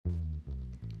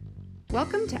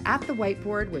Welcome to At the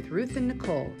Whiteboard with Ruth and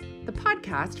Nicole, the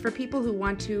podcast for people who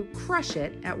want to crush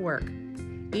it at work.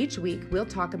 Each week, we'll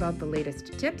talk about the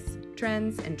latest tips,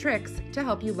 trends, and tricks to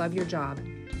help you love your job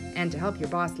and to help your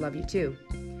boss love you too.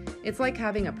 It's like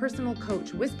having a personal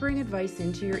coach whispering advice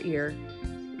into your ear,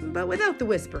 but without the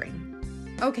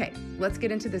whispering. Okay, let's get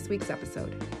into this week's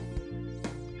episode.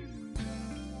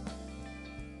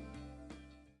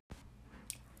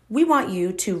 We want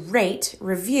you to rate,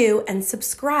 review, and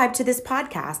subscribe to this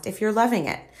podcast if you're loving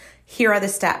it. Here are the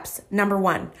steps. Number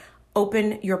 1,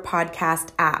 open your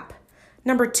podcast app.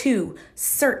 Number 2,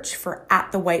 search for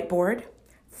At the Whiteboard.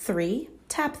 3,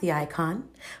 tap the icon.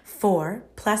 4,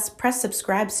 press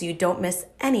subscribe so you don't miss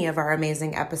any of our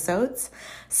amazing episodes.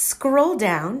 Scroll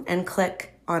down and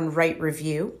click on Write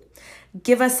Review.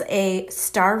 Give us a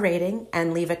star rating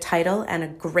and leave a title and a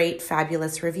great,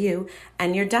 fabulous review,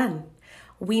 and you're done.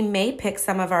 We may pick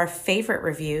some of our favorite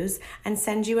reviews and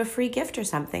send you a free gift or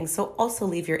something. So also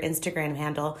leave your Instagram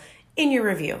handle in your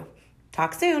review.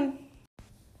 Talk soon.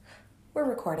 We're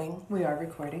recording. We are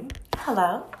recording.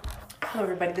 Hello. Hello,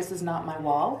 everybody. This is not my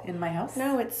wall in my house.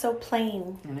 No, it's so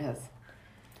plain. It is.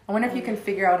 I wonder if you can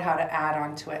figure out how to add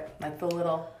onto it, like the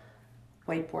little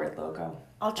whiteboard logo.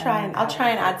 I'll try and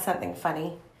add something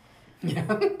funny. Yeah.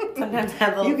 Sometimes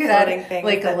have little you could floating add things.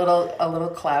 Like a little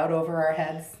cloud over our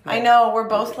heads. I know, we're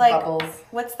both like bubbles.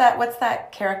 What's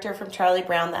that character from Charlie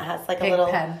Brown that has like Pig a little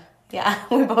pen. Yeah,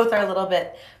 we both are a little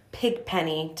bit pig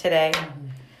penny today. Mm-hmm.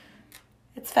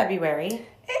 It's February.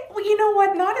 Well, you know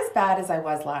what? Not as bad as I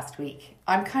was last week.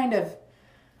 I'm kind of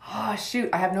I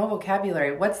have no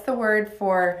vocabulary. What's the word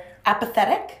for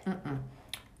apathetic?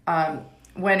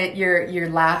 When you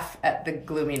laugh at the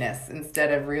gloominess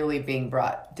instead of really being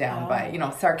brought down by,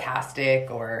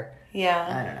 sarcastic or... Yeah.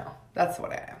 I don't know. That's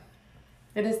what I am.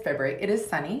 It is February. It is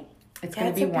sunny. It's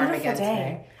going to be warm again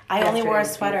today. I only wore a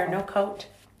sweater, no coat.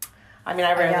 I mean,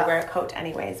 I rarely wear a coat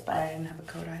anyways, but... I didn't have a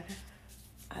coat either.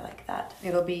 I like that.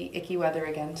 It'll be icky weather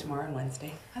again tomorrow and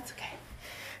Wednesday. That's okay.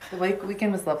 The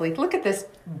weekend was lovely. Look at this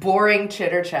boring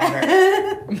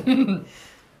chitter-chatter.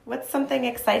 What's something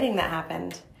exciting that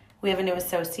happened? We have a new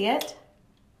associate.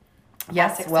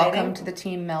 Yes, welcome to the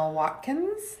team, Mel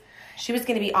Watkins. She was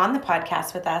going to be on the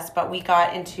podcast with us, but we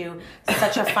got into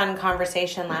such a fun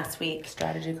conversation last week.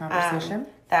 Strategy conversation.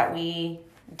 That we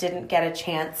didn't get a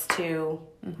chance to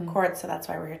record, so that's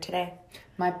why we're here today.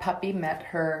 My puppy met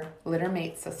her litter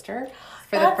mate sister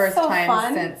for the first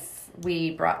time since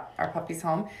we brought our puppies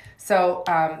home. So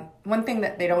one thing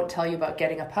that they don't tell you about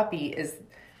getting a puppy is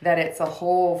that it's a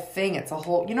whole thing. It's a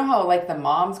whole, you know how like the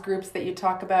moms groups that you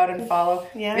talk about and follow?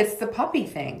 Yes. It's the puppy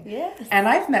thing. Yes. And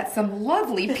I've met some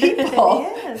lovely people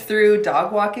Yes. through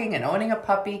dog walking and owning a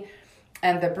puppy.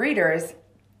 And the breeders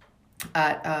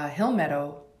at Hill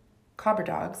Meadow Cobber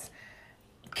Dogs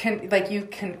can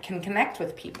connect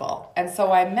with people. And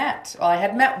so I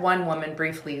had met one woman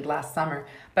briefly last summer,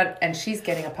 and she's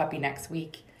getting a puppy next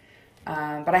week.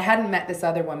 But I hadn't met this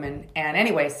other woman. And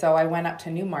anyway, so I went up to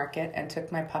Newmarket and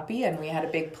took my puppy and we had a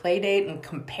big play date and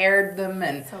compared them.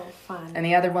 And so fun. And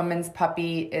the other woman's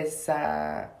puppy is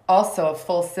also a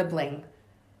full sibling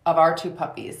of our two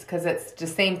puppies because it's the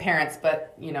same parents,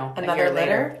 but, Another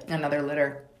litter? Another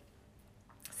litter.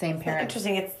 Same parents.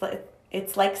 Interesting.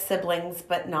 It's like siblings,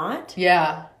 but not.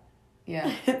 Yeah.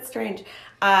 Yeah. It's strange.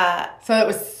 So it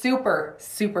was super,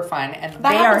 super fun. And that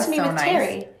they are happened to me so with nice.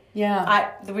 Terry.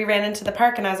 Yeah. We ran into the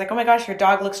park and I was like, oh my gosh, your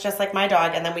dog looks just like my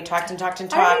dog. And then we talked and talked and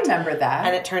talked. I remember that.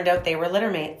 And it turned out they were litter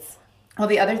mates. Well,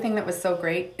 the other thing that was so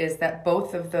great is that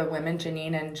both of the women,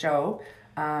 Janine and Joe,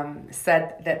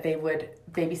 said that they would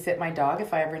babysit my dog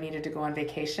if I ever needed to go on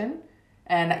vacation.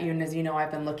 And as you know,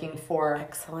 I've been looking for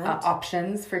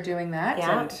options for doing that.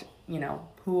 Yeah. And,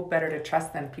 who better to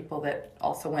trust than people that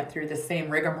also went through the same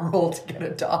rigmarole to get a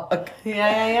dog.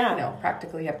 Yeah.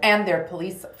 Practically have. And their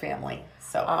police family.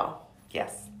 So,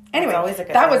 yes. Anyway,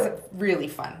 that was really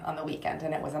fun on the weekend.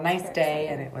 And it was a nice day.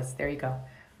 And it was, there you go.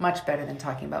 Much better than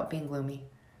talking about being gloomy.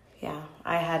 Yeah.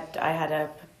 I had a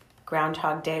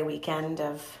Groundhog Day weekend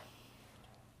of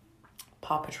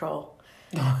Paw Patrol,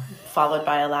 followed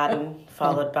by Aladdin,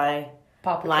 followed by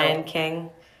Lion King,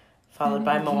 followed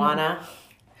by Moana.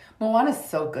 Moana's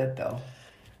so good, though.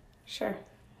 Sure.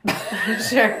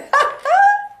 Sure.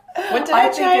 What did I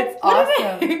think it's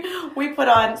awesome. We put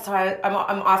on, so I'm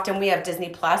often, we have Disney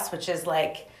Plus, which is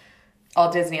like...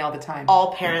 all Disney all the time.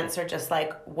 All parents are just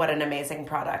like, what an amazing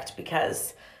product,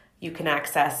 because you can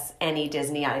access any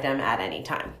Disney item at any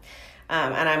time.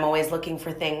 And I'm always looking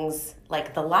for things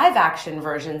like the live action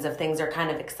versions of things are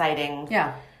kind of exciting.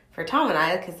 Yeah. For Tom and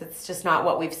I, because it's just not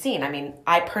what we've seen. I mean,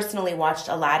 I personally watched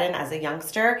Aladdin as a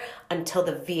youngster until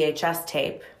the VHS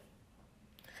tape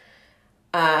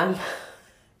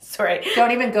Sorry.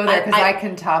 Don't even go there because I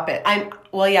can top it.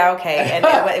 Okay. And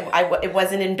it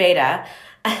wasn't in beta.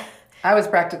 I was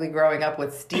practically growing up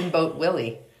with Steamboat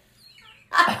Willie.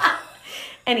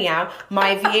 Anyhow,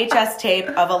 my VHS tape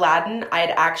of Aladdin, I'd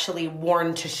actually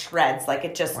worn to shreds. Like,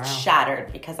 it just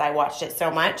shattered because I watched it so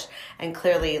much. And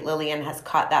clearly Lillian has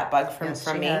caught that bug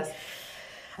from me. Has.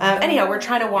 Anyhow, we're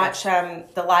trying to watch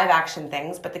the live action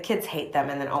things, but the kids hate them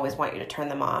and then always want you to turn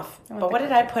them off. But what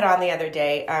did I put on the other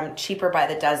day? Cheaper by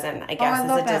the Dozen, I guess,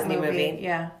 is a Disney movie.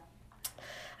 Yeah.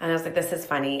 And I was like, this is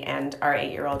funny. And our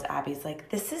 8-year-old Abby's like,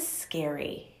 this is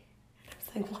scary. And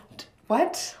I was like,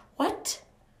 what?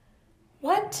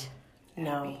 What?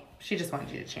 No. She just wanted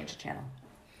you to change the channel.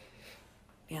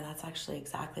 Yeah, that's actually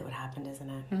exactly what happened, isn't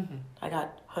it? Mm-hmm. I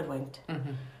got hoodwinked.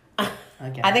 Mm-hmm.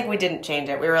 Again. I think we didn't change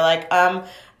it. We were like,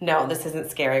 no, this isn't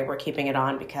scary. We're keeping it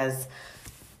on because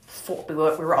we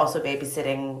were also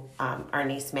babysitting our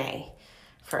niece May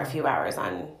for a few hours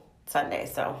on Sunday.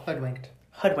 So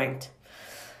Hoodwinked.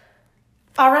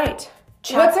 All right.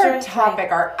 What's our topic?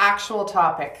 3. Our actual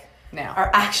topic now. Our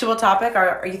actual topic?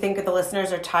 Are you think the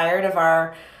listeners are tired of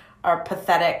our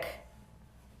pathetic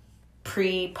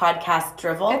pre-podcast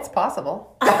drivel? It's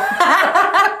possible.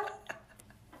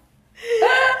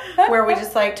 Where we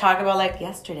just talk about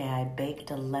yesterday I baked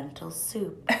a lentil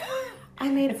soup. I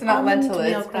made it's not lentil,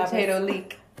 it's potato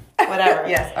leek. Whatever.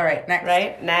 Yes. All right. Next.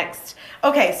 Right. Next.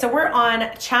 Okay. So we're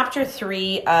on chapter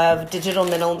 3 of digital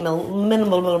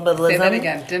minimalism. Say that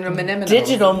again.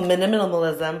 Digital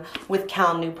minimalism with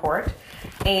Cal Newport,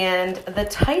 and the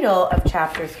title of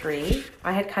chapter 3,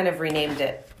 I had kind of renamed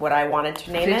it what I wanted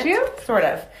to name it. Did you? Sort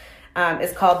of.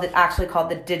 Is called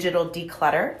the Digital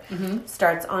Declutter. Mm-hmm.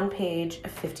 Starts on page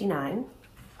 59.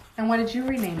 And what did you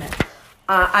rename it?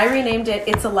 I renamed it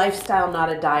 "It's a Lifestyle,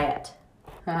 Not a Diet."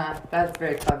 That's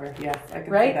very clever. Yes, I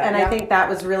can right? see that. And I think that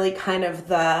was really kind of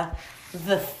the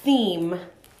theme.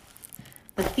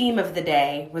 The theme of the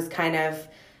day was kind of,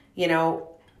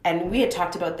 and we had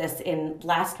talked about this in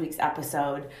last week's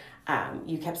episode.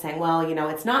 You kept saying, well,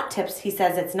 it's not tips. He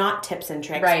says it's not tips and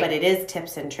tricks, right, but it is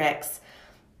tips and tricks.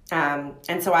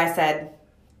 And so I said,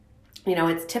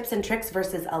 it's tips and tricks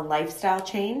versus a lifestyle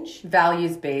change.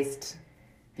 Values-based.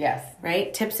 Yes.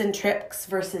 Right? Tips and tricks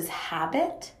versus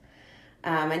habit.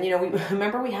 And, we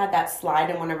remember we had that slide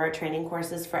in one of our training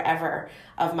courses forever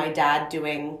of my dad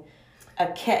doing a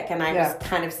kick. And I was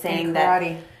kind of saying that,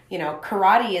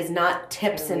 karate is not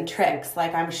tips and tricks.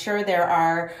 I'm sure there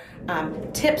are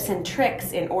tips and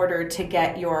tricks in order to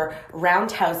get your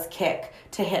roundhouse kick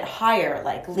to hit higher,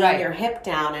 lean your hip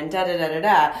down and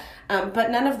da-da-da-da-da.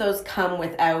 But none of those come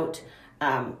without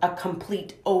a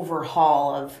complete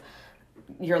overhaul of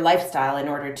your lifestyle in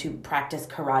order to practice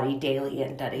karate daily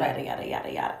and yada yada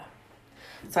yada yada.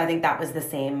 So I think that was the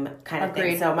same kind of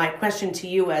thing. So my question to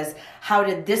you was, how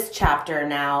did this chapter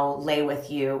now lay with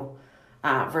you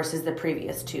versus the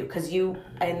previous two? Because you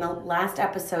in the last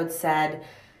episode said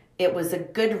it was a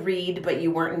good read, but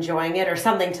you weren't enjoying it, or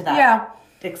something to that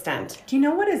extent. Do you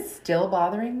know what is still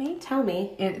bothering me? Tell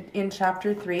me. In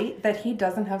chapter 3, that he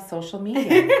doesn't have social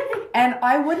media. And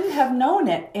I wouldn't have known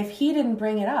it if he didn't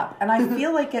bring it up. And I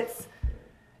feel like it's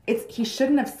he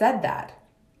shouldn't have said that.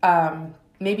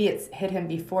 Maybe it's hit him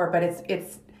before, but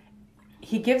it's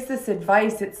he gives this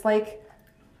advice. It's like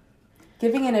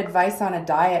giving an advice on a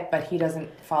diet, but he doesn't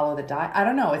follow the diet. I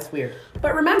don't know. It's weird.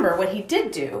 But remember, what he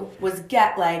did do was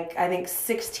get I think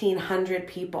 1,600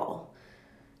 people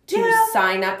to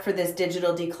sign up for this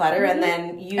digital declutter, and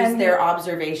then use their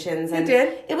observations. And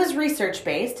it was research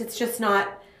based. It's just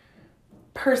not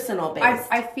personal based.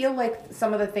 I feel like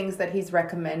some of the things that he's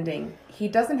recommending, he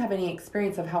doesn't have any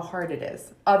experience of how hard it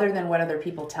is, other than what other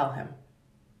people tell him.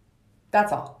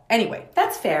 That's all. Anyway,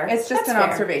 that's fair. It's just an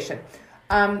observation.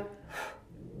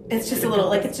 It's just a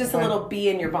little it's just a little bee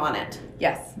in your bonnet.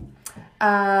 Yes.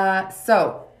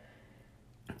 So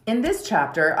in this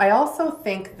chapter, I also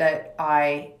think that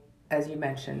I, as you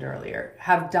mentioned earlier,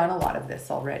 have done a lot of this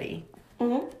already.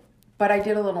 Mm-hmm. But I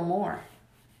did a little more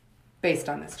based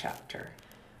on this chapter.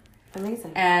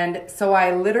 Amazing. And so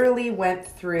I literally went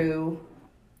through.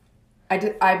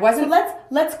 I wasn't. So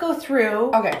let's go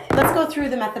through. Okay. Let's go through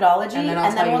the methodology,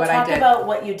 and then we'll talk about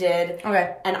what you did.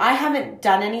 Okay. And I haven't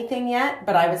done anything yet,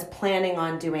 but I was planning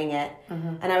on doing it,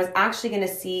 and I was actually going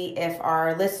to see if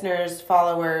our listeners,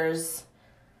 followers,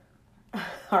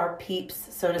 our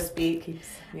peeps, so to speak,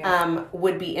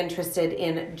 would be interested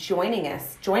in joining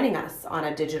us on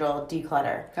a digital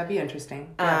declutter. That'd be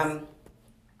interesting. Yes.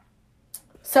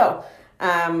 So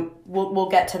we'll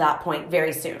get to that point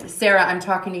very soon. Sarah, I'm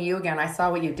talking to you again. I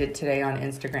saw what you did today on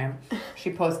Instagram.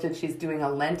 She posted she's doing a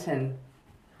Lenten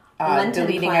Lenten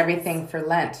deleting cleanse. everything for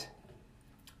Lent.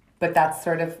 But that's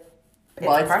sort of,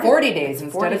 well, it's part of 40 it. days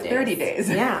It's instead of 30 days.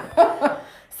 Yeah.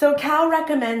 So Cal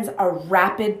recommends a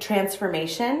rapid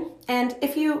transformation. And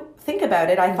if you think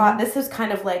about it, I thought this is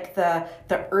kind of like the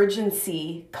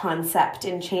urgency concept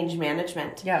in change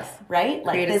management. Yes. Right?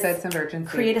 Like Create a sense of urgency.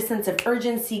 Create a sense of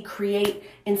urgency,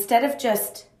 instead of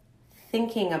just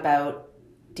thinking about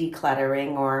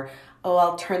decluttering or, oh,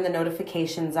 I'll turn the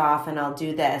notifications off and I'll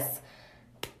do this.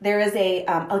 There is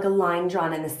like a line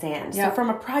drawn in the sand. Yeah. So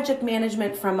from a project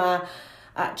management, from a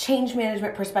change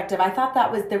management perspective, I thought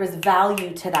there was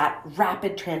value to that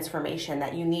rapid transformation,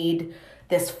 that you need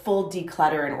this full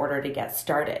declutter in order to get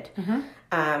started.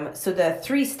 So the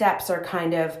 3 steps are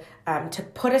kind of to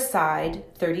put aside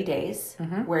 30 days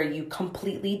where you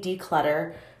completely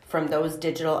declutter from those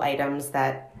digital items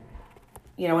that,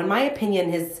 in my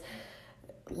opinion, his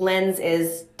lens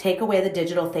is take away the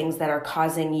digital things that are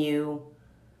causing you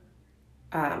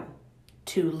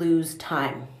to lose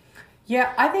time.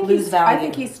 Yeah, I think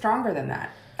he's stronger than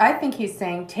that. I think he's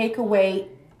saying take away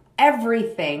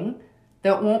everything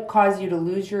that won't cause you to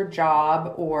lose your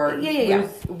job or lose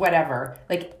whatever,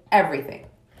 like everything.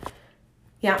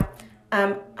 Yeah.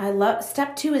 I love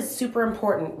step 2 is super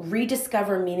important.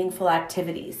 Rediscover meaningful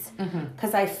activities.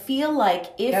 Because I feel like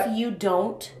if you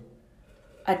don't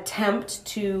attempt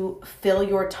to fill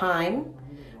your time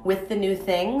with the new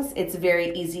things, it's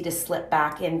very easy to slip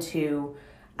back into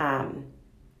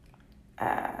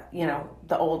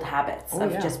the old habits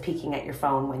of just peeking at your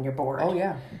phone when you're bored. Oh,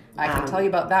 yeah. I can tell you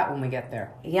about that when we get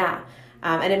there. Yeah.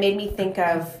 And it made me think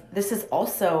of, this is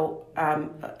also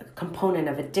a component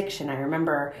of addiction. I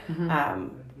remember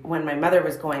when my mother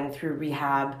was going through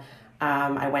rehab,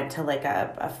 I went to like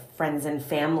a friends and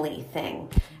family thing.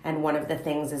 And one of the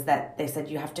things is that they said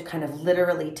you have to kind of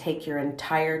literally take your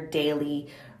entire daily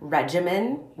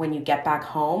regimen when you get back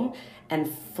home and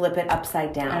flip it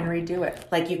upside down. And redo it.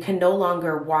 Like you can no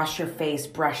longer wash your face,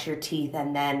 brush your teeth,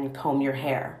 and then comb your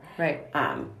hair. Right.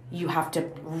 You have to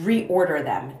reorder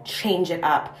them, change it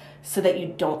up so that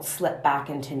you don't slip back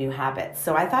into new habits.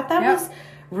 So I thought that was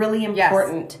really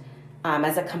important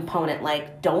as a component.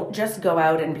 Like, don't just go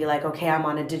out and be like, okay, I'm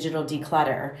on a digital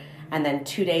declutter. And then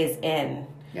 2 days in,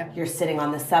 you're sitting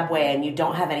on the subway and you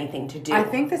don't have anything to do. I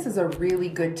think this is a really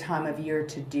good time of year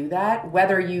to do that,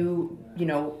 whether you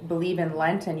believe in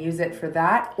Lent and use it for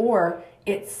that, or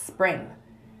it's spring.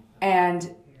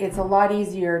 And it's a lot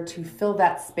easier to fill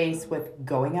that space with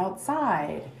going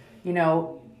outside,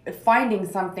 finding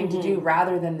something to do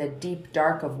rather than the deep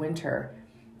dark of winter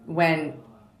when,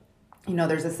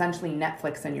 there's essentially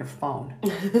Netflix in your phone.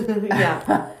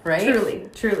 Yeah.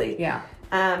 Right? Truly. Yeah.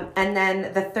 And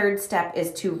then the 3rd step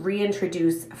is to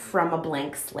reintroduce from a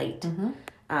blank slate,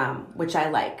 which I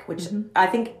like, which I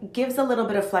think gives a little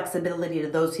bit of flexibility to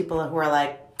those people who are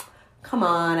like, come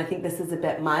on, I think this is a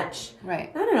bit much.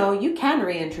 Right. No, you can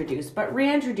reintroduce, but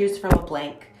reintroduce from a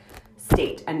blank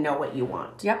state and know what you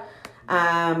want. Yep.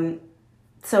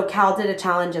 So Cal did a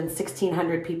challenge and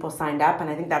 1,600 people signed up, and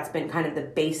I think that's been kind of the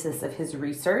basis of his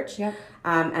research. Yep.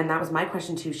 And that was my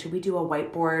question too. Should we do a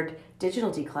whiteboard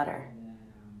digital declutter?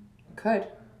 Could.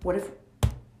 What if...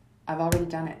 I've already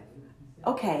done it.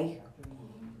 Okay.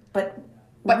 But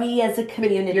we as a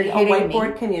community, You're a hitting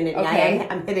whiteboard me. community, Okay.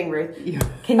 I'm hitting Ruth.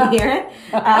 Can you hear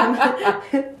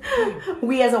it?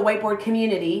 We as a whiteboard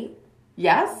community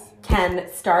Yes.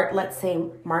 can start, let's say,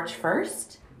 March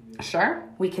 1st. Sure.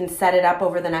 We can set it up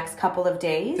over the next couple of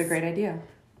days. It's a great idea.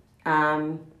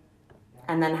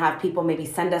 And then have people maybe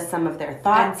send us some of their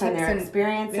thoughts and their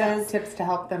experiences. Yeah, tips to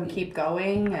help them keep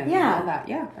going and all that.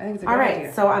 Yeah, I think it's a great idea. All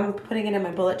right, so I'm putting it in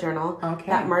my bullet journal. Okay.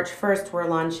 That March 1st, we're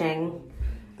launching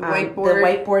The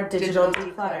whiteboard digital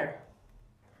declutter.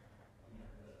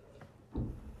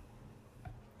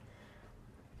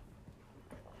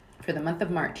 For the month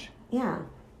of March. Yeah.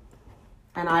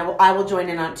 And I will join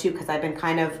in on it too, because I've been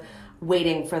kind of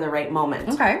waiting for the right moment.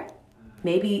 Okay.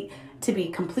 Maybe, to be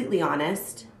completely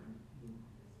honest...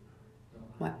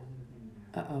 What?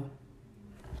 Uh-oh.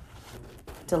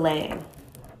 Delaying.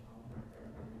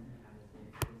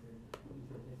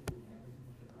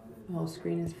 The whole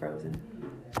screen is frozen.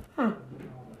 Huh.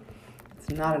 It's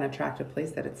not an attractive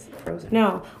place that it's frozen.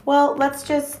 No. Well, let's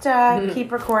just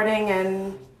keep recording,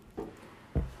 and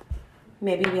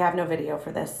maybe we have no video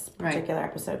for this particular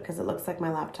episode because it looks like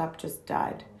my laptop just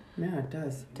died. Yeah, it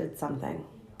does. Did something.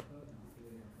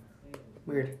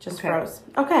 Weird. Just froze.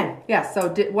 Okay. Yeah, so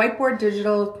whiteboard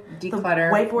digital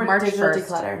declutter. Whiteboard March digital 1st,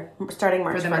 declutter starting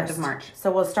March 1st. For the month of March.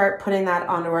 So we'll start putting that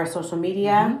onto our social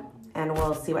media, and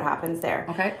we'll see what happens there.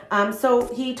 Okay.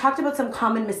 So he talked about some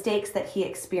common mistakes that he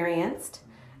experienced,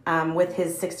 with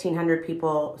his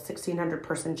 1,600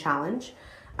 person challenge.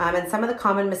 And some of the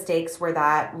common mistakes were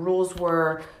that rules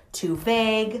were too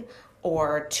vague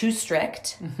or too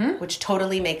strict, which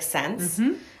totally makes sense.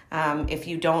 If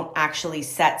you don't actually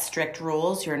set strict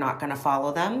rules, you're not going to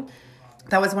follow them.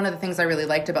 That was one of the things I really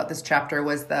liked about this chapter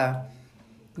was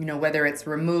whether it's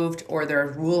removed or there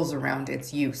are rules around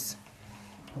its use.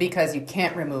 Because you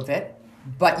can't remove it,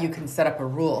 but you can set up a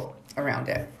rule around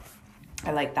it.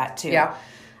 I like that too. Yeah.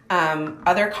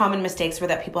 Other common mistakes were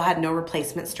that people had no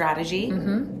replacement strategy.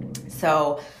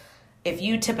 So if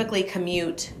you typically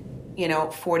commute,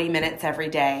 40 minutes every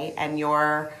day and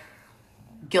your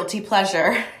guilty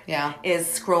pleasure is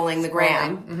scrolling the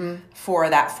gram for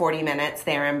that 40 minutes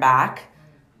there and back,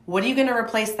 what are you going to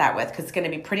replace that with? Because it's going to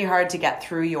be pretty hard to get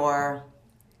through your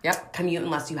commute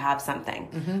unless you have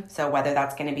something. So whether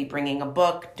that's going to be bringing a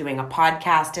book, doing a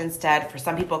podcast instead. For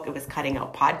some people, it was cutting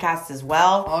out podcasts as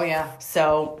well. Oh, yeah.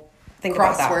 So think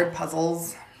about that. Crossword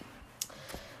puzzles.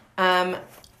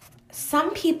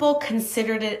 Some people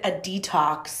considered it a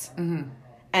detox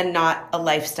and not a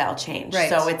lifestyle change. Right.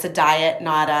 So it's a diet,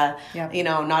 not a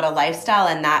lifestyle.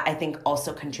 And that, I think,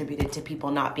 also contributed to people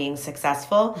not being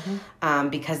successful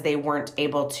because they weren't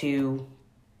able to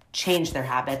change their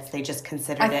habits. They just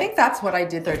considered it. I think that's what I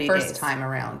did the first days. time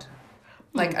around.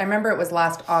 Like, I remember it was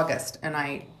last August, and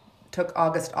I took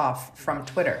August off from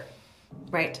Twitter.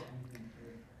 Right.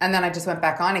 And then I just went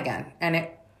back on again, and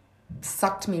it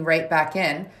sucked me right back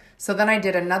in. So then I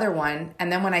did another one, and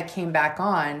then when I came back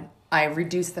on, I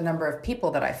reduced the number of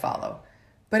people that I follow.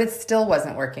 But it still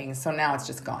wasn't working, so now it's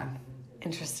just gone.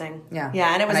 Interesting. Yeah.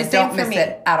 Yeah, and it was the I same don't for miss me.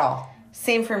 it at all.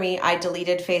 Same for me. I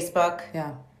deleted Facebook.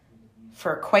 Yeah.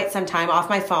 For quite some time off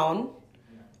my phone.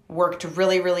 Worked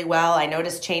really, really well. I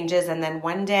noticed changes, and then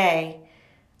one day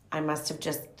I must have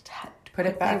just Put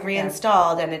it back.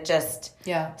 reinstalled, and it just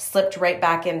slipped right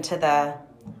back into the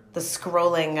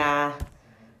scrolling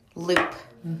loop.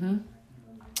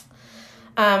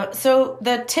 So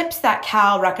the tips that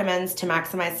Cal recommends to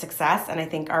maximize success, and I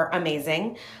think are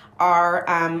amazing, are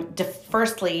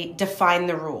firstly, define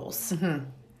the rules.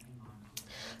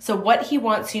 So what he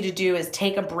wants you to do is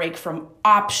take a break from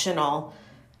optional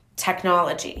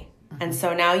technology. And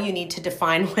so now you need to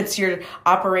define what's your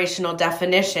operational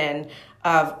definition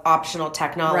of optional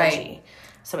technology. Right.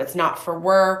 So it's not for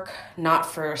work, not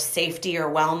for safety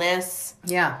or wellness.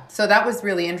 Yeah. So that was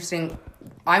really interesting.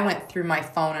 I went through my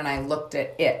phone and I looked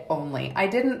at it only. I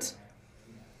didn't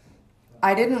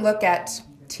look at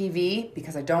TV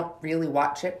because I don't really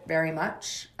watch it very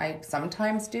much. I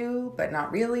sometimes do, but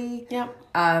not really. Yep.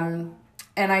 And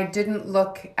I didn't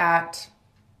look at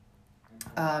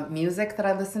music that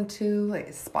I listen to, like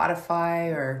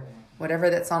Spotify or whatever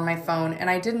that's on my phone. And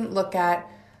I didn't look at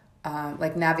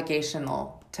like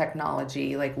navigational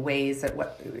technology, like Waze at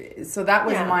what. So that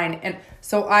was mine. And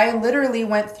so I literally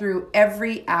went through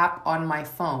every app on my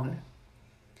phone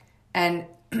and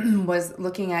was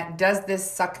looking at, does this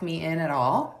suck me in at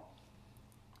all?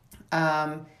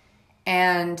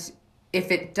 And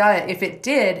if it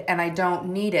did, and I don't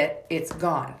need it, it's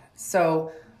gone.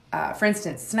 So, for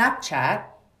instance, Snapchat,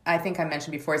 I think I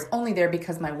mentioned before, is only there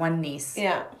because my one niece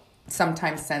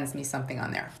sometimes sends me something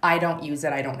on there. I don't use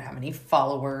it. I don't have any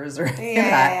followers or anything like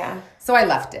that. So I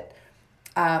left it.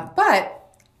 And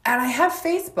I have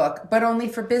Facebook, but only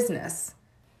for business.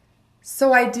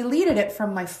 So I deleted it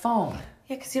from my phone.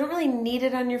 Yeah, because you don't really need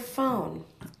it on your phone.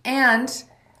 And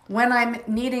when I'm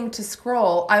needing to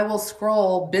scroll, I will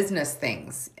scroll business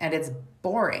things, and it's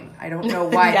boring. I don't know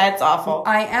why. Yeah, it's awful.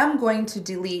 I am going to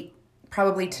delete,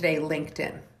 probably today,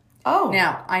 LinkedIn. Oh.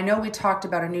 Now, I know we talked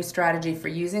about a new strategy for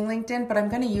using LinkedIn, but I'm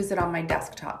going to use it on my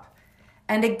desktop.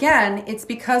 And again, it's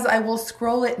because I will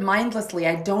scroll it mindlessly.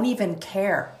 I don't even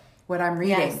care what I'm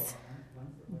reading. Yes.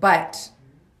 But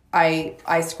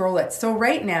I scroll it. So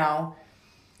right now,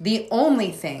 the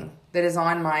only thing that is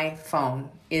on my phone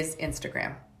is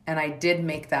Instagram. And I did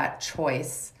make that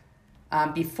choice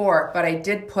before, but I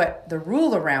did put the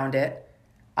rule around it.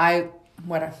 I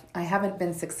haven't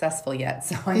been successful yet,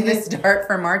 so I'm going to start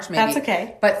for March maybe. That's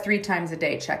okay. But 3 times a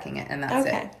day checking it, and that's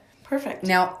it. Okay, perfect.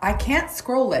 Now, I can't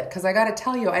scroll it because I got to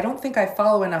tell you, I don't think I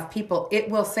follow enough people. It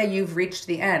will say you've reached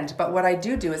the end, but what I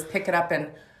do is pick it up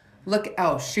and look.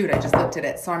 Oh, shoot, I just looked at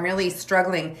it. So I'm really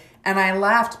struggling. And I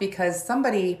laughed because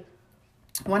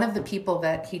one of the people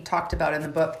that he talked about in the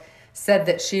book said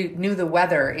that she knew the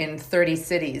weather in 30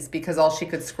 cities because all she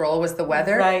could scroll was the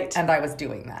weather. Right. And I was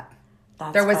doing that.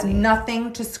 That's was funny.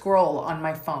 Nothing to scroll on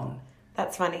my phone.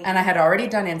 That's funny. And I had already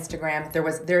done Instagram.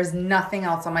 There's nothing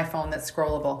else on my phone that's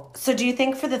scrollable. So do you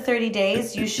think for the 30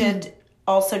 days you should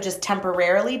also just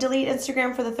temporarily delete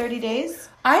Instagram for the 30 days?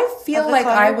 I feel like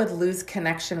clutter? I would lose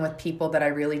connection with people that I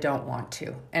really don't want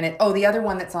to. And the other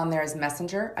one that's on there is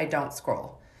Messenger. I don't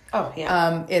scroll. Oh,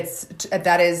 yeah.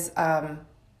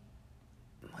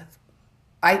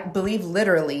 I believe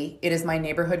literally it is my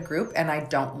neighborhood group, and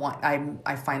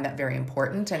I find that very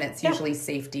important, and it's usually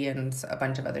safety and a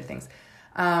bunch of other things.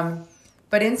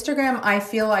 But Instagram, I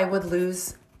feel I would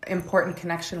lose important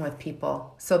connection with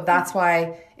people. So that's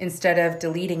why instead of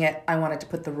deleting it, I wanted to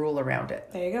put the rule around it.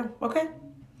 There you go. Okay.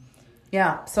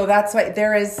 Yeah, so that's why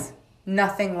there is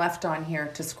nothing left on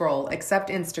here to scroll except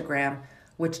Instagram,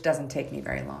 which doesn't take me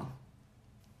very long.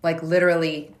 Like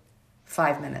literally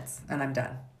 5 minutes and I'm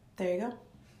done. There you go.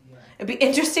 It'd be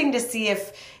interesting to see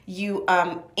if you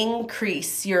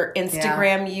increase your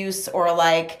Instagram use or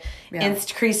like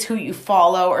increase who you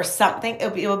follow or something.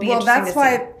 It'll be interesting to see. Well, that's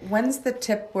why, when's the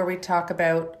tip where we talk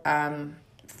about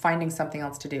finding something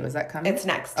else to do? Is that coming? It's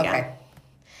next, okay.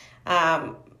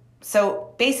 Yeah.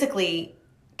 So basically,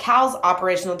 Cal's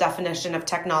operational definition of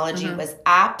technology was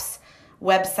apps,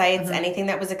 websites, anything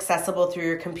that was accessible through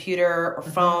your computer or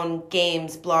phone,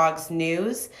 games, blogs,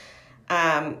 news.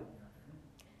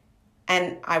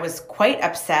 And I was quite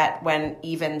upset when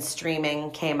even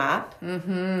streaming came up.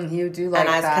 Mm-hmm. You do like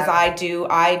that. Because I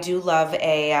do love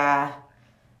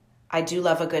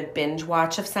a good binge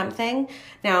watch of something.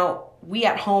 Now, we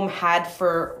at home have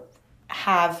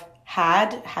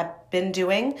been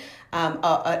doing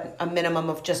a minimum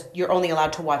of just, you're only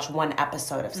allowed to watch one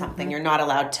episode of something. You're not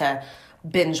allowed to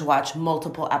binge watch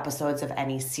multiple episodes of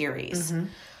any series.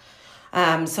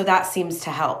 So that seems to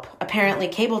help. Apparently,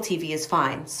 cable TV is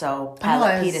fine. So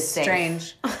Pilot Pete is safe.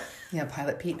 Strange. Yeah,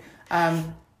 Pilot Pete.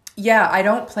 Yeah, I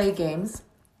don't play games.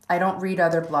 I don't read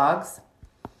other blogs.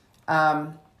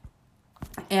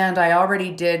 And I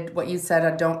already did what you said.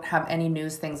 I don't have any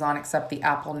news things on except the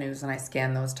Apple News, and I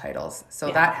scan those titles.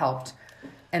 So that helped.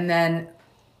 And then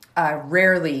I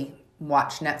rarely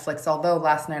watch Netflix, although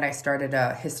last night I started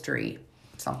a history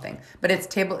something. But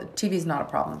TV's not a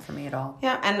problem for me at all.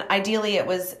 Yeah, and ideally it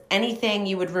was anything,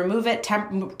 you would remove it,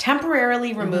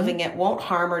 temporarily removing it won't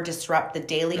harm or disrupt the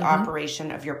daily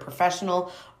operation of your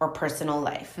professional or personal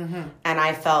life. And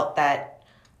I felt that,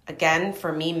 again,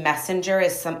 for me, Messenger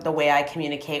is the way I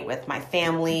communicate with my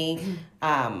family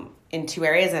in two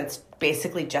areas, and it's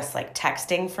basically just like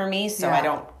texting for me,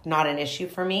 so not an issue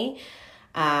for me.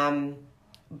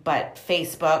 But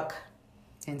Facebook,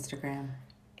 Instagram.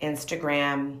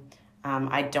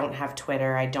 I don't have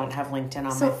Twitter. I don't have LinkedIn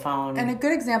on my phone. And a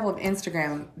good example of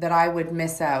Instagram that I would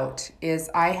miss out is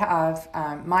I have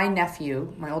my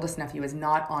oldest nephew is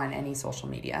not on any social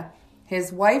media.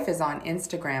 His wife is on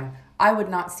Instagram. I would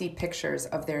not see pictures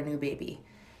of their new baby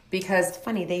because it's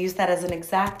funny. They use that as an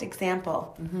exact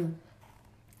example.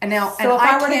 And now, so and if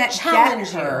I were can't to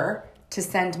challenge get her to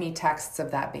send me texts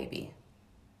of that baby.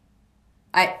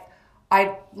 Let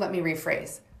me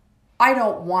rephrase. I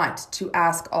don't want to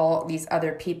ask all these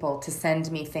other people to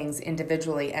send me things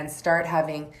individually and start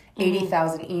having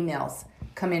 80,000 emails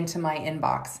come into my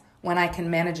inbox when I can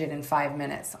manage it in 5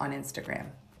 minutes on Instagram.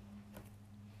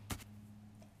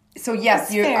 So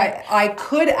yes, I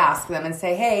could ask them and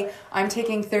say, hey, I'm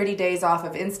taking 30 days off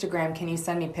of Instagram. Can you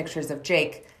send me pictures of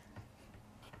Jake?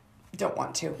 Don't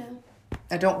want to. Yeah.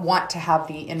 I don't want to have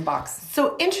the inbox.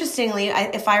 So interestingly,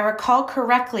 if I recall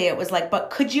correctly, it was like,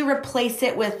 but could you replace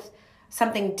it with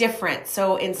something different?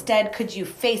 So instead, could you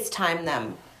FaceTime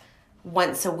them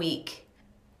once a week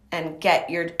and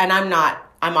and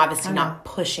I'm obviously not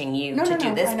pushing you to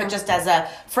do this, but just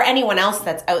for anyone else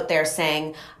that's out there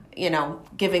saying,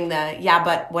 giving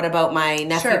but what about my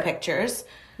nephew pictures?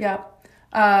 Yeah.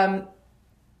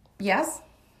 Yes.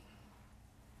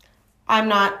 I'm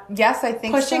not Yes, I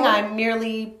think pushing, so. I'm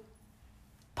merely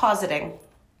positing.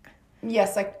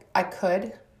 Yes, I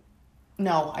could.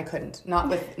 No, I couldn't. No.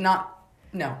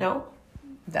 No?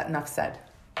 That enough said.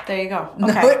 There you go.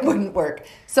 Okay. No, it wouldn't work.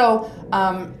 So,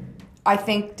 I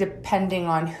think depending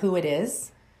on who it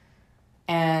is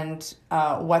and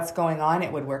what's going on,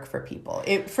 it would work for people.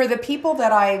 For the people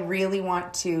that I really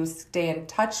want to stay in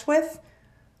touch with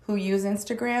who use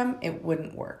Instagram, it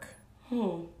wouldn't work.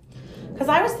 Because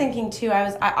I was thinking too,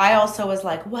 I also was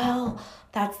like, well,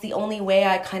 that's the only way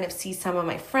I kind of see some of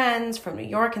my friends from New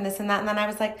York and this and that. And then I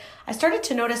was like, I started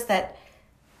to notice that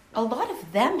a lot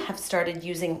of them have started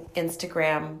using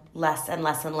Instagram less and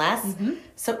less and less.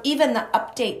 So even the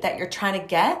update that you're trying to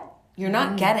get, you're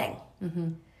not getting.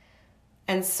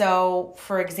 And so,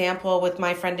 for example, with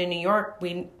my friend in New York,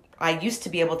 I used to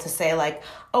be able to say like,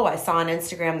 oh, I saw on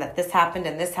Instagram that this happened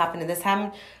and this happened and this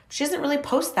happened. She doesn't really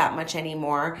post that much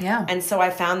anymore. Yeah. And so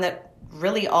I found that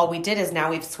really all we did is now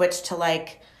we've switched to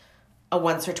like a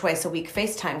once or twice a week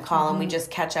FaceTime call and we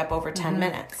just catch up over 10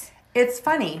 minutes. It's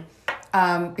funny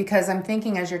because I'm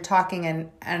thinking as you're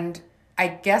talking and I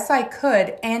guess I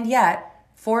could, and yet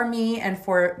for me and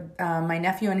for my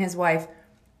nephew and his wife,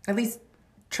 at least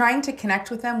trying to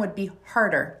connect with them would be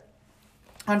harder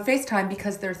on FaceTime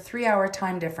because they're 3-hour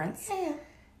time difference. Yeah.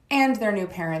 And they're new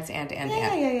parents and.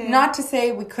 Yeah. Not to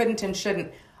say we couldn't and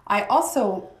shouldn't. I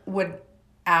also would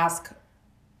ask,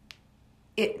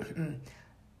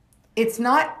 it's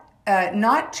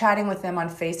not chatting with them on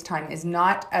FaceTime is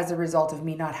not as a result of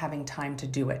me not having time to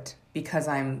do it because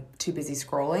I'm too busy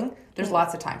scrolling. There's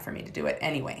lots of time for me to do it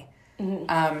anyway.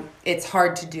 It's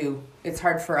hard to do. It's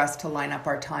hard for us to line up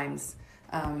our times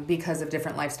because of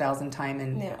different lifestyles and time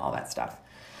and all that stuff.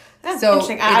 That's so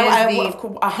interesting. I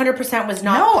 100% was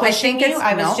not pushing you.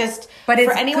 I was just, but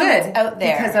it's for anyone good that's out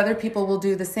there. Because other people will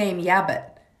do the same. Yeah,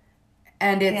 but.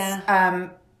 And it's,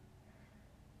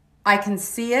 I can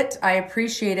see it. I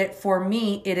appreciate it. For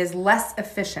me, it is less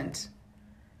efficient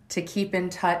to keep in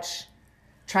touch,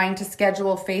 trying to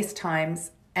schedule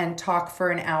FaceTimes and talk for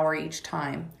an hour each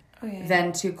time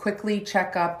than to quickly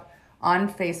check up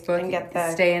on Facebook,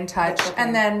 and stay in touch,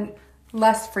 and then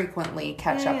less frequently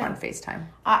catch up on FaceTime.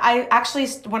 I actually,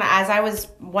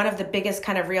 one of the biggest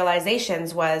kind of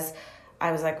realizations was,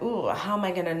 I was like, ooh, how am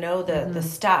I going to know the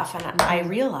stuff? And I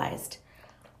realized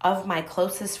of my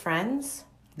closest friends,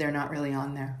 they're not really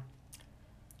on there.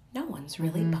 No one's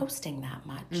really posting that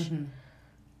much.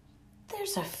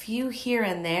 There's a few here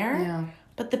and there,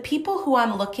 but the people who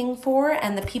I'm looking for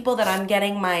and the people that I'm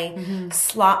getting my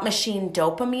slot machine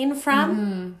dopamine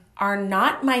from are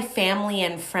not my family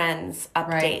and friends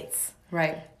updates.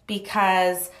 Right.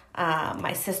 Because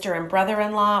my sister and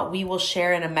brother-in-law, we will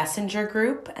share in a messenger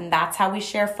group, and that's how we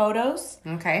share photos.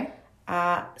 Okay.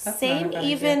 Same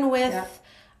even with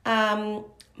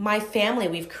my family.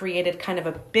 We've created kind of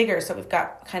a bigger, so we've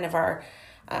got kind of our,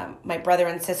 my brother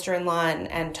and sister-in-law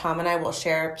and Tom and I will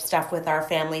share stuff with our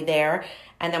family there.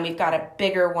 And then we've got a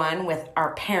bigger one with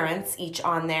our parents each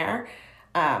on there.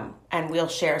 And we'll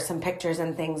share some pictures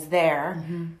and things there.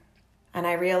 And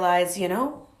I realize,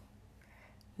 no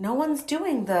one's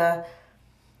doing the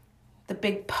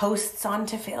big posts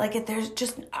onto I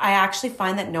actually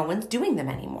find that no one's doing them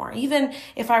anymore. Even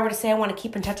if I were to say I want to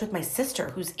keep in touch with my sister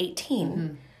who's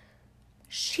 18,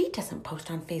 she doesn't post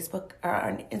on Facebook or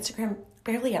on Instagram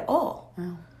barely at all.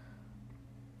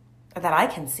 That I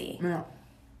can see.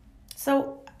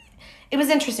 So it was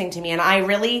interesting to me. And I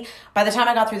really, by the time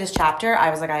I got through this chapter, I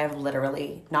was like, I have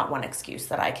literally not one excuse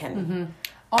that I can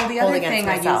Oh, the other thing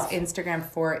myself. I use Instagram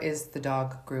for is the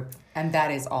dog group. And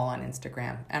that is all on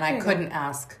Instagram. And I couldn't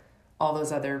ask all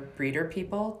those other breeder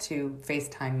people to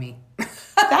FaceTime me.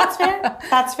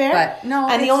 That's fair. But no.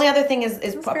 And the only other thing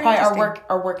is probably our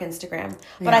work Instagram.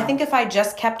 But I think if I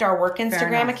just kept our work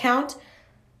Instagram account,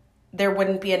 there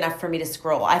wouldn't be enough for me to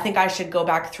scroll. I think I should go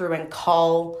back through and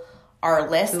call our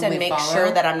list and make sure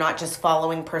that I'm not just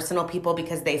following personal people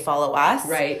because they follow us.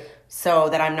 Right. So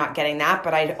that I'm not getting that.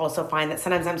 But I also find that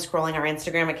sometimes I'm scrolling our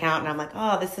Instagram account and I'm like,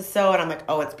 oh, this is so. And I'm like,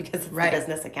 oh, it's because it's the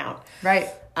business account. Right.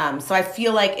 So I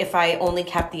feel like if I only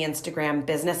kept the Instagram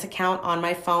business account on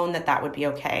my phone, that would be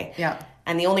okay. Yeah.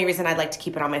 And the only reason I'd like to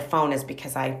keep it on my phone is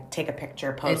because I take a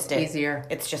picture, post it. It's easier.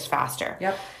 It's just faster.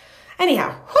 Yep.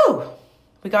 Anyhow,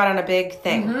 we got on a big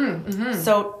thing.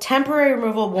 So temporary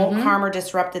removal won't harm or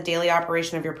disrupt the daily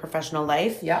operation of your professional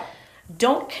life. Yep.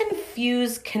 Don't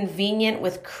confuse convenient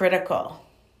with critical.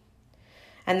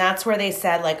 And that's where they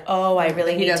said, like, oh, I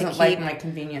really need to keep... He doesn't like my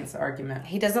convenience argument.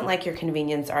 He doesn't like your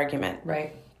convenience argument.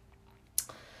 Right.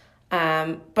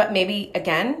 But maybe,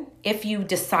 again, if you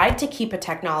decide to keep a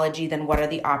technology, then what are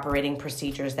the operating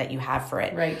procedures that you have for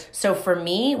it? Right. So for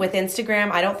me, with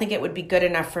Instagram, I don't think it would be good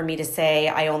enough for me to say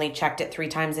I only checked it 3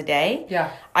 times a day.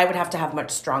 Yeah. I would have to have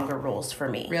much stronger rules for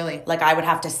me. Really? Like I would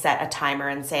have to set a timer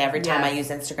and say every time I use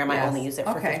Instagram, I only use it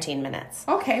for 15 minutes.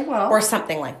 Okay, well. Or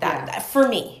something like that. For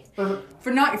me.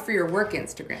 For not for your work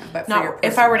Instagram, but for not your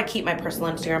personal. If I were to keep my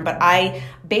personal Instagram. But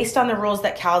based on the rules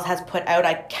that Cal's has put out,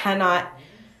 I cannot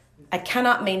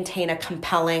maintain a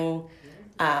compelling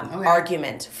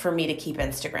argument for me to keep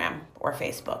Instagram or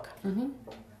Facebook.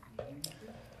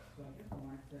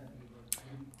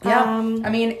 Yeah, I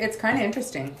mean, it's kind of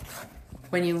interesting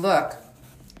when you look.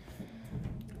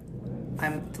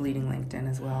 I'm deleting LinkedIn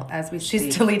as well as we speak.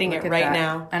 She's deleting it right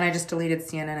now. And I just deleted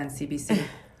CNN and CBC.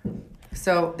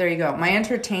 So there you go. My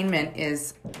entertainment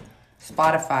is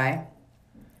Spotify.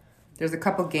 There's a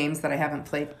couple games that I haven't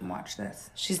played. Watch this.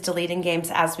 She's deleting games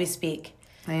as we speak.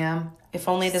 I am. If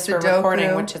only this were Sudoku,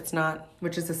 recording, which it's not.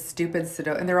 Which is a stupid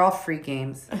Sudoku. And they're all free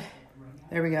games.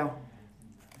 There we go.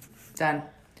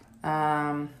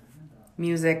 Done.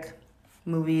 Music,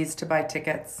 movies to buy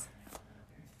tickets.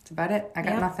 That's about it. I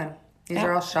got nothing. These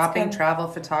are all shopping, travel,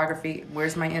 photography.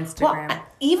 Where's my Instagram? Well,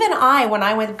 even when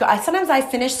I went, sometimes I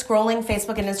finish scrolling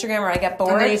Facebook and Instagram, or I get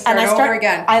bored, And then you start over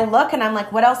again. I look and I'm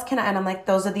like, what else can I? And I'm like,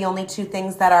 those are the only two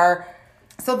things that are.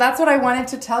 So that's what I wanted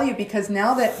to tell you, because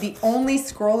now that the only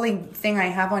scrolling thing I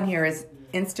have on here is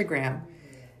Instagram,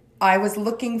 I was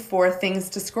looking for things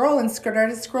to scroll and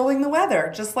started scrolling the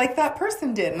weather, just like that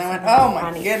person did. And I went, oh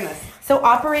my goodness. So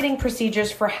operating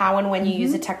procedures for how and when you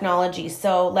use a technology.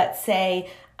 So let's say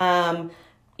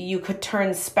you could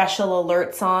turn special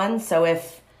alerts on. So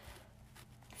if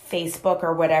Facebook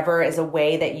or whatever is a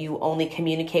way that you only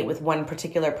communicate with one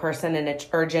particular person and it's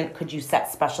urgent, could you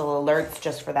set special alerts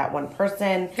just for that one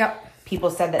person? Yep. People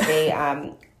said that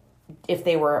they, if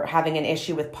they were having an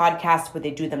issue with podcasts, would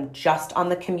they do them just on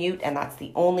the commute? And that's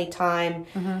the only time.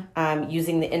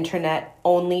 Using the internet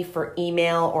only for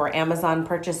email or Amazon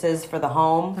purchases for the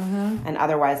home and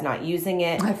otherwise not using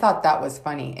it. I thought that was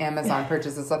funny. Amazon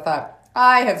purchases. I thought,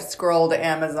 I have scrolled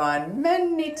Amazon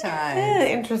many times.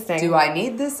 Interesting. Do I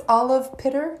need this olive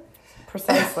pitter?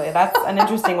 Precisely. That's an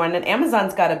interesting one. And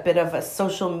Amazon's got a bit of a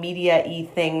social media-y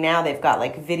thing now. They've got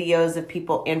like videos of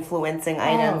people influencing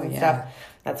items and stuff.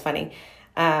 That's funny.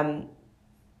 And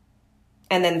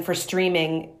then for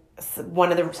streaming,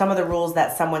 some of the rules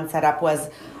that someone set up was,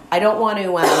 I don't want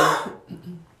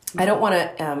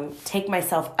to take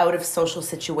myself out of social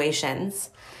situations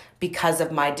because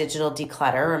of my digital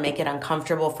declutter or make it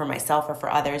uncomfortable for myself or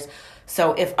for others.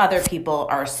 So if other people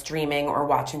are streaming or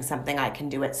watching something, I can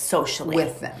do it socially.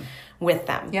 With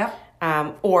them. Yep.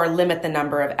 Or limit the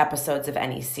number of episodes of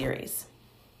any series.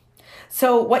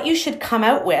 So what you should come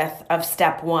out with of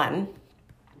step 1,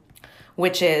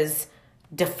 which is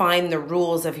define the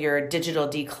rules of your digital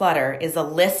declutter, is a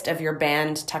list of your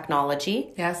banned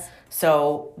technology. Yes.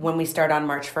 So when we start on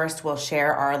March 1st, we'll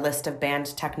share our list of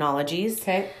banned technologies.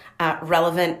 Okay.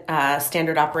 Relevant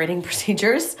standard operating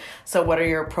procedures. So what are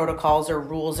your protocols or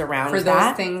rules around For that?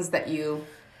 those things that you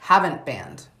haven't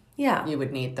banned. Yeah. You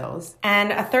would need those.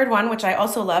 And a third one, which I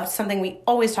also loved, something we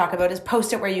always talk about, is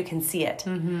post it where you can see it.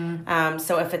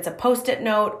 So if it's a post-it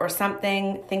note or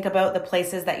something, think about the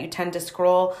places that you tend to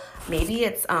scroll. Maybe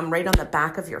it's right on the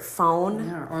back of your phone.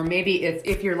 Yeah. Or maybe it's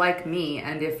if you're like me,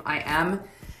 and if I am.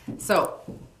 So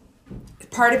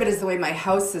part of it is the way my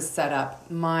house is set up.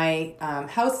 My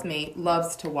housemate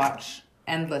loves to watch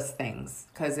endless things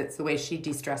because it's the way she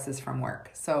de-stresses from work.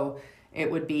 So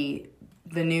it would be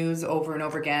the news over and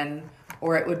over again,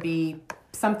 or it would be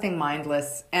something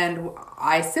mindless. And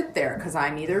I sit there because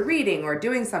I'm either reading or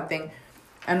doing something.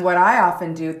 And what I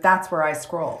often do, that's where I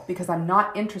scroll, because I'm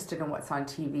not interested in what's on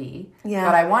TV. Yeah.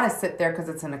 But I want to sit there because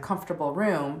it's in a comfortable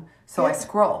room. So I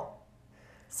scroll.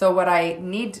 So what I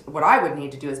would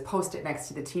need to do is post it next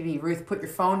to the TV. Ruth, put your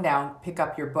phone down, pick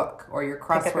up your book or your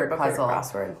crossword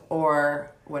puzzle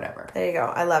or whatever. There you go.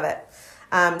 I love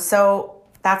it. So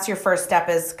that's your first step,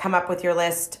 is come up with your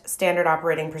list, standard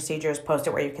operating procedures, post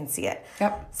it where you can see it.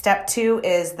 Yep. Step 2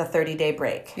 is the 30-day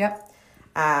break. Yep.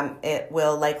 It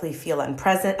will likely feel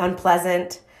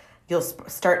unpleasant. You'll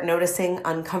start noticing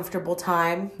uncomfortable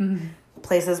time,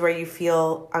 places where you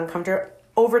feel uncomfortable.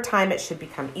 Over time, it should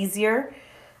become easier.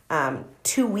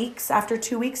 2 weeks, after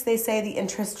 2 weeks, they say the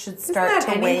interest should start to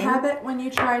wane. Isn't that any habit when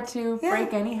you try to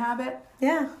break any habit?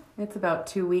 Yeah. It's about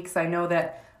 2 weeks. I know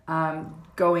that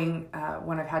when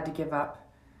I've had to give up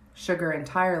sugar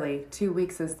entirely, 2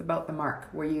 weeks is about the mark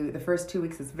where the first 2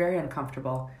 weeks is very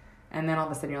uncomfortable. And then all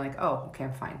of a sudden you're like, oh, okay,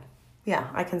 I'm fine. Yeah,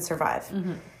 I can survive.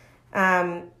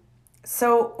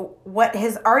 So what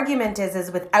his argument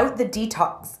is without the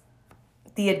detox,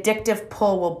 the addictive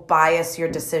pull will bias your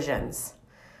decisions.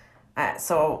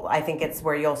 So I think it's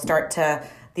where you'll start to,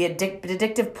 the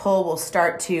addictive pull will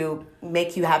start to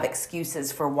make you have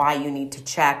excuses for why you need to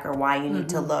check or why you need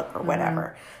to look or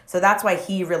whatever. So that's why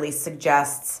he really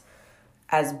suggests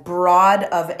as broad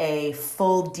of a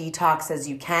full detox as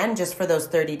you can, just for those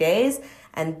 30 days,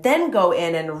 and then go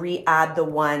in and re-add the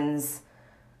ones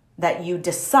that you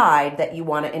decide that you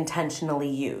want to intentionally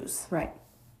use. Right.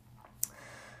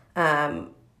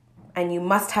 And you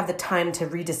must have the time to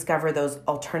rediscover those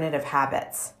alternative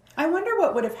habits. I wonder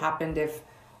what would have happened if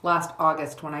last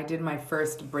August, when I did my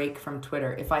first break from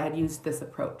Twitter, if I had used this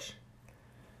approach.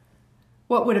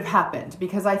 What would have happened?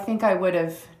 Because I think I would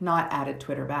have not added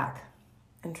Twitter back.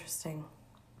 Interesting.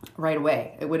 Right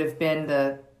away. It would have been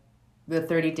the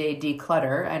 30-day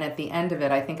declutter, and at the end of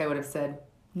it, I think I would have said,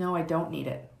 no, I don't need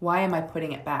it. Why am I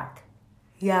putting it back?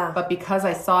 Yeah. But because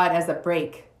I saw it as a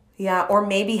break. Yeah, or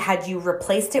maybe had you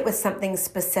replaced it with something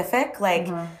specific, like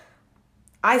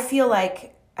I feel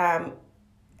like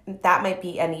that might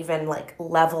be an even like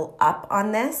level up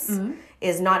on this,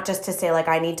 is not just to say like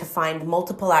I need to find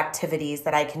multiple activities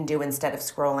that I can do instead of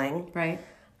scrolling. Right.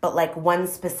 But like one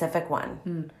specific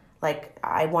one. Like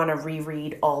I want to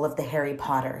reread all of the Harry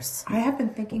Potters. I have been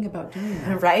thinking about doing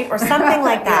that. Right? Or something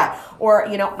like that. Or,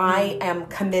 you know, I am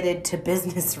committed to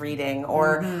business reading,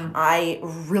 or I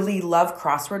really love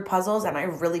crossword puzzles and I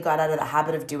really got out of the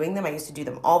habit of doing them. I used to do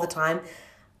them all the time.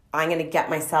 I'm going to get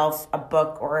myself a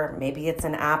book, or maybe it's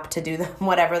an app to do them,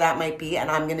 whatever that might be, and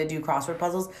I'm going to do crossword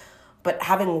puzzles. But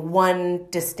having one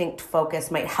distinct focus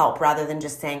might help, rather than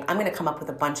just saying, I'm going to come up with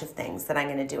a bunch of things that I'm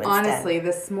going to do instead. Honestly,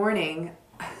 this morning,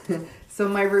 so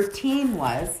my routine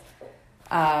was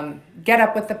get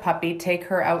up with the puppy, take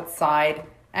her outside,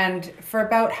 and for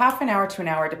about half an hour to an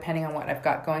hour, depending on what I've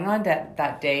got going on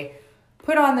that day,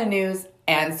 put on the news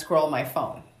and scroll my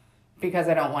phone because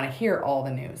I don't want to hear all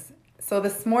the news. So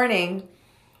this morning,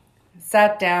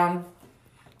 sat down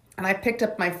and I picked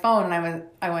up my phone and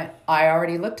I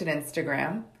already looked at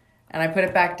Instagram, and I put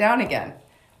it back down again.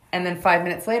 And then 5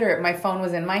 minutes later, my phone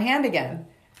was in my hand again.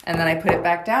 And then I put it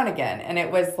back down again. And it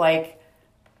was like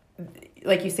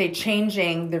you say,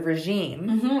 changing the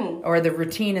regime or the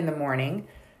routine in the morning.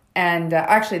 And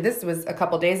actually, this was a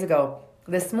couple days ago.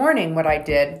 This morning, what I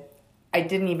did, I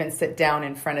didn't even sit down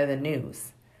in front of the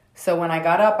news. So when I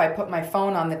got up, I put my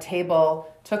phone on the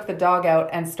table, took the dog out,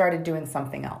 and started doing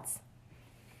something else.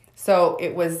 So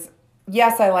it was,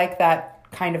 yes, I like that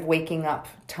kind of waking up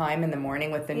time in the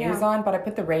morning with the news on, but I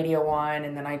put the radio on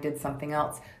and then I did something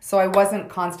else. So I wasn't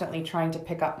constantly trying to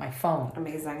pick up my phone.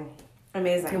 Amazing.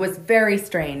 It was very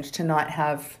strange to not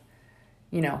have,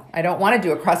 you know, I don't want to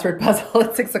do a crossword puzzle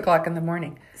at 6 o'clock in the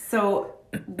morning. So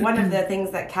one of the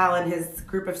things that Cal and his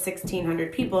group of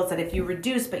 1,600 people said, if you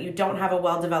reduce but you don't have a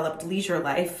well-developed leisure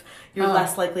life, you're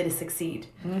less likely to succeed.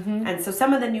 And so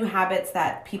some of the new habits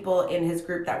that people in his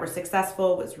group that were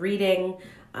successful was reading,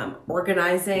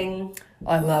 organizing.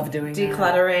 I love doing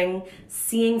decluttering,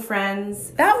 seeing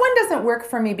friends. That one doesn't work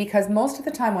for me because most of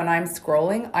the time when I'm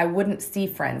scrolling, I wouldn't see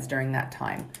friends during that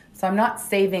time. So I'm not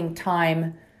saving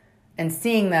time and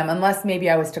seeing them unless maybe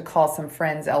I was to call some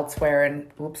friends elsewhere and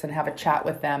have a chat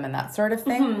with them and that sort of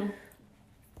thing.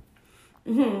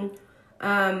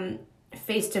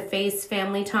 Face-to-face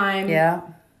family time. Yeah.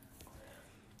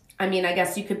 I mean, I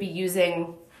guess you could be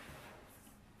using...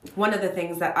 One of the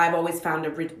things that I've always found a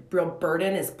real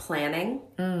burden is planning.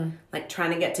 Like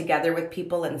trying to get together with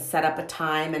people and set up a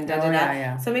time and da-da-da.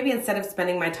 Yeah. So maybe instead of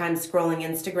spending my time scrolling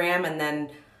Instagram and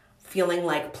then feeling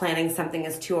like planning something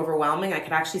is too overwhelming, I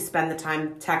could actually spend the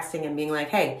time texting and being like,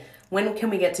 hey, when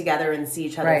can we get together and see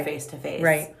each other face to face?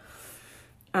 Right.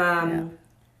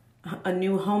 A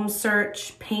new home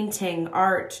search, painting,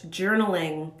 art,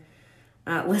 journaling,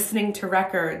 listening to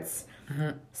records,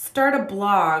 start a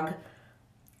blog.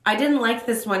 I didn't like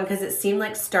this one because it seemed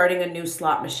like starting a new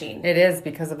slot machine. It is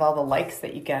because of all the likes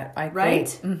that you get. I agree. Right?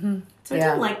 So I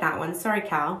didn't like that one. Sorry,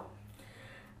 Cal.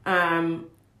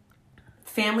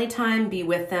 Family time, be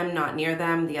with them, not near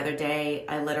them. The other day,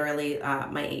 I literally,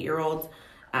 my 8-year-old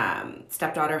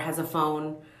stepdaughter has a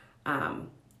phone,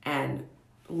 and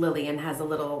Lillian has a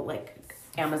little like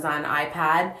Amazon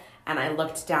iPad. And I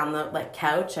looked down the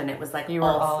couch, and it was like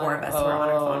all four of us were on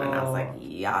our phone, and I was like,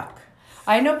 yuck.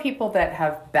 I know people that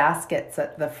have baskets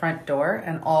at the front door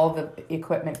and all the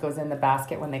equipment goes in the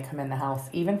basket when they come in the house,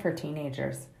 even for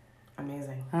teenagers.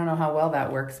 Amazing. I don't know how well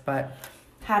that works, but...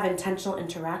 Have intentional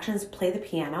interactions, play the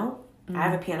piano. I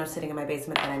have a piano sitting in my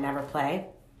basement that I never play.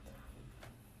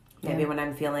 Maybe when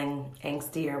I'm feeling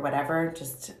angsty or whatever,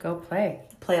 just... Go play.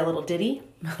 Play a little ditty.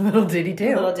 A little ditty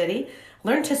too. A little ditty.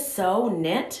 Learn to sew,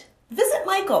 knit. Visit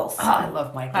Michael's. Oh, I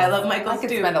love Michael's. I love Michael's I could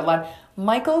too. spend a lot.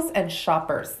 Michael's and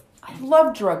Shoppers. I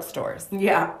love drugstores.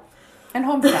 Yeah. And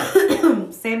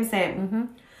HomeSense. Same.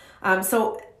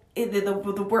 So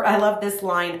the word, I love this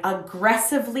line,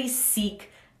 aggressively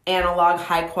seek analog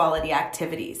high quality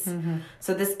activities.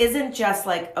 So this isn't just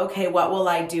like, okay, what will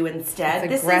I do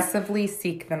instead? It's aggressively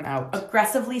seek them out.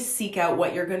 Aggressively seek out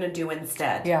what you're going to do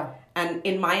instead. Yeah. And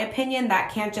in my opinion,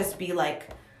 that can't just be like,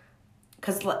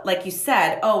 because like you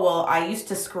said, oh, well, I used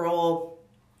to scroll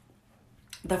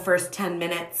the first 10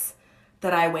 minutes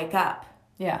that I wake up.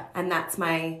 Yeah. And that's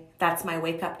my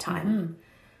wake up time.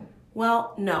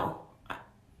 Well, no.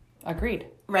 Agreed.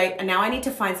 Right? And now I need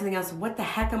to find something else. What the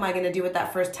heck am I going to do with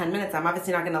that first 10 minutes? I'm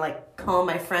obviously not going to call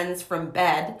my friends from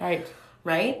bed. Right.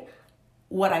 Right?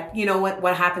 What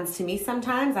happens to me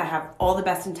sometimes, I have all the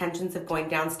best intentions of going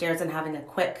downstairs and having a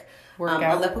quick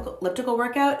elliptical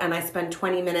workout, and I spend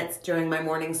 20 minutes during my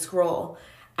morning scroll.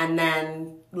 and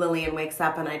then Lillian wakes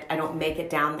up and I don't make it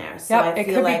down there. So Yep, it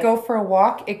could be go for a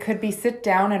walk. It could be sit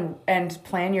down and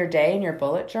plan your day in your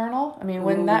bullet journal. I mean,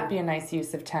 wouldn't that be a nice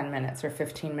use of 10 minutes or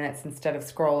 15 minutes instead of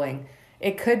scrolling?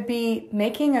 It could be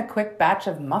making a quick batch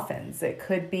of muffins. It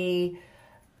could be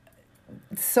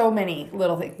so many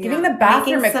little things. Yeah. Giving the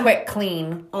bathroom a quick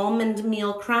clean. Almond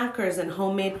meal crackers and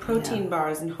homemade protein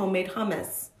bars and homemade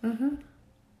hummus. Mm-hmm.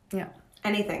 Yeah.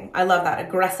 Anything. I love that.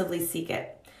 Aggressively seek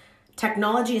it.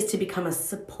 Technology is to become a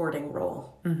supporting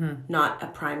role, not a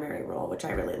primary role, which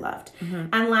I really loved.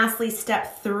 And lastly,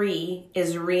 step 3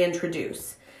 is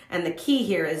reintroduce. And the key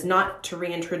here is not to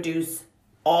reintroduce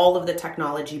all of the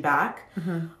technology back.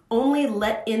 Only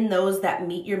let in those that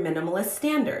meet your minimalist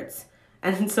standards.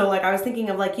 And so, like, I was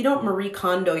thinking of, like, you don't Marie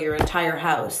Kondo your entire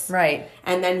house. Right.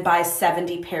 And then buy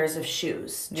 70 pairs of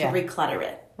shoes to reclutter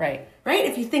it. Right. Right?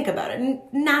 If you think about it. And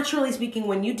naturally speaking,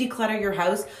 when you declutter your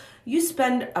house, you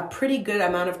spend a pretty good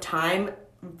amount of time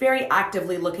very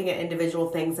actively looking at individual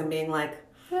things and being like,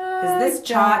 is this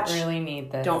don't really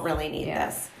need this. Don't really need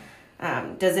this.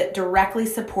 Does it directly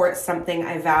support something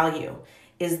I value?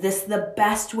 Is this the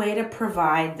best way to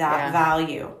provide that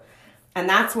value? And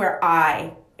that's where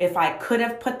if I could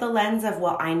have put the lens of,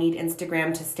 well, I need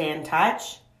Instagram to stay in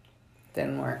touch.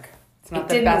 Didn't work. It's not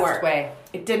the best way.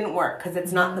 It didn't work because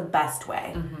it's not the best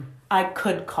way. I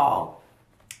could call.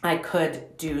 I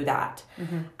could do that.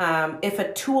 If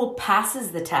a tool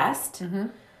passes the test,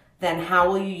 then how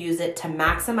will you use it to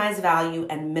maximize value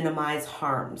and minimize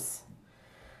harms?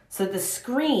 So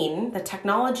the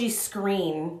technology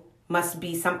screen must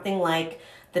be something like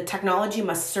the technology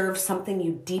must serve something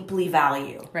you deeply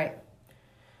value. Right.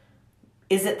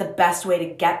 Is it the best way to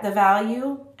get the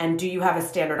value? And do you have a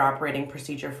standard operating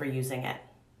procedure for using it?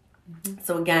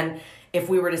 So again, if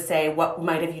we were to say, what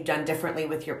might have you done differently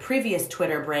with your previous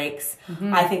Twitter breaks?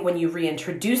 I think when you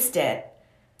reintroduced it,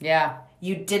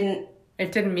 it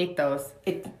didn't meet those.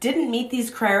 It didn't meet these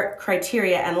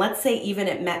criteria. And let's say even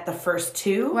it met the first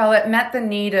 2. Well, it met the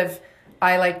need of,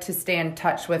 I like to stay in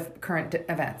touch with current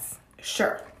events.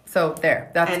 Sure. So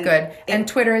that's good. And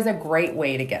Twitter is a great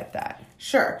way to get that.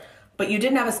 Sure. But you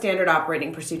didn't have a standard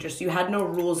operating procedure, so you had no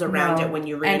rules around it when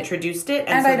you reintroduced it.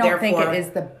 And so I don't think it is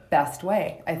the best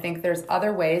way. I think there's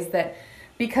other ways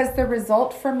because the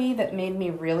result for me that made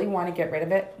me really want to get rid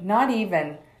of it, not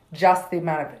even just the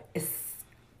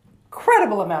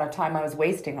incredible amount of time I was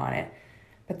wasting on it,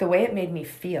 but the way it made me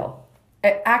feel.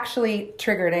 It actually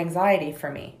triggered anxiety for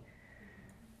me.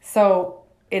 So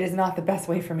it is not the best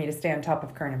way for me to stay on top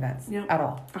of current events at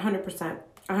all. 100%.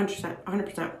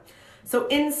 So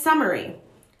in summary,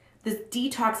 this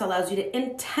detox allows you to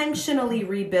intentionally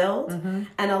rebuild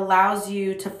and allows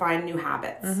you to find new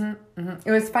habits.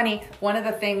 It was funny. One of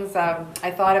the things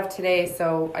I thought of today,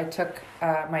 so I took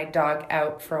my dog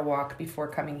out for a walk before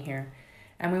coming here.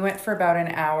 And we went for about an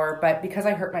hour, but because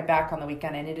I hurt my back on the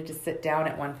weekend, I needed to sit down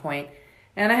at one point.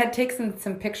 And I had taken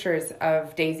some pictures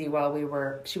of Daisy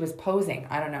while she was posing.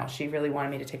 I don't know. She really wanted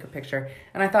me to take a picture.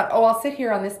 And I thought, I'll sit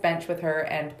here on this bench with her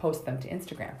and post them to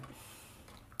Instagram.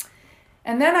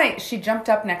 And then she jumped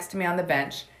up next to me on the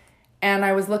bench, and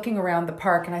I was looking around the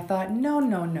park, and I thought,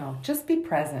 no, just be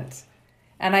present.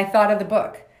 And I thought of the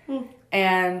book.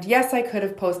 And yes, I could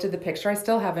have posted the picture. I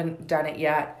still haven't done it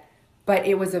yet, but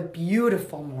it was a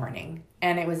beautiful morning,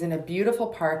 and it was in a beautiful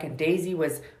park, and Daisy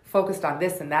was focused on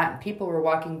this and that, and people were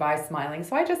walking by smiling.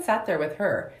 So I just sat there with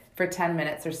her for 10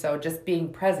 minutes or so, just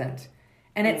being present.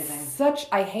 And it's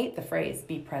I hate the phrase,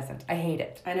 be present. I hate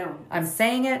it. I know. I'm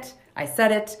saying it. I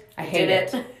said it. I hate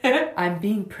it. I'm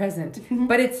being present.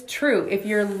 But it's true. If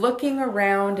you're looking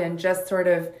around and just sort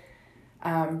of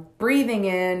breathing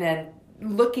in and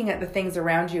looking at the things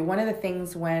around you, one of the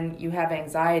things when you have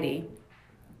anxiety,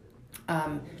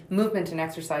 movement and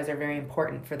exercise are very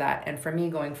important for that. And for me,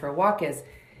 going for a walk is.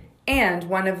 And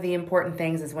one of the important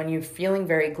things is when you're feeling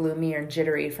very gloomy or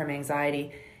jittery from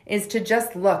anxiety, is to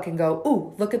just look and go,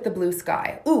 ooh, look at the blue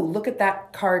sky. Ooh, look at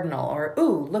that cardinal. Or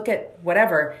ooh, look at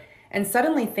whatever. And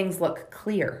suddenly things look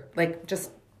clear. Like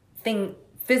just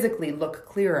physically look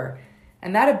clearer.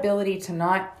 And that ability to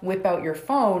not whip out your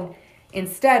phone.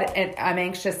 Instead, and I'm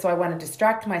anxious, so I want to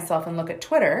distract myself and look at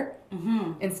Twitter.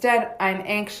 Instead, I'm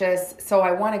anxious, so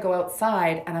I want to go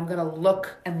outside and I'm going to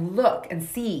look and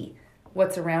see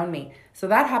what's around me. So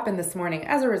that happened this morning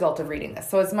as a result of reading this.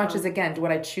 So as much as, again,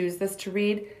 would I choose this to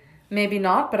read? Maybe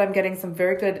not, but I'm getting some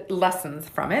very good lessons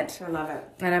from it. I love it.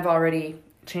 And I've already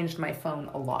changed my phone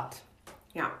a lot.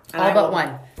 Yeah. All but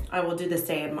one. I will do the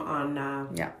same on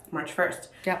March 1st.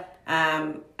 Yep.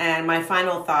 And my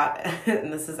final thought,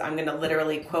 and this is, I'm going to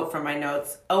literally quote from my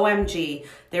notes, OMG,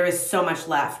 there is so much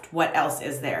left. What else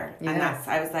is there? Yeah. And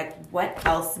I was like, what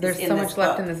else There's is in so this much book?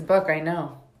 left in this book, I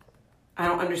know. I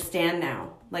don't understand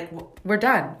now. We're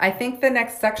done. I think the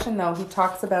next section, though, he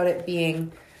talks about it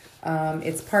being,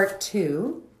 it's part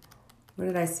 2. What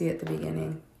did I see at the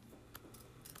beginning?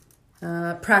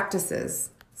 Practices.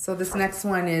 So this next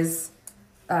one is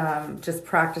just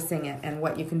practicing it and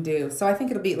what you can do. So I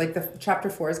think it'll be like the chapter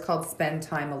 4 is called Spend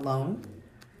Time Alone.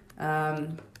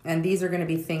 And these are going to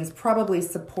be things probably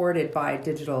supported by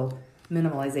digital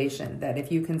minimalization, that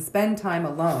if you can spend time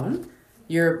alone,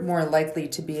 you're more likely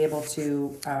to be able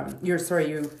to,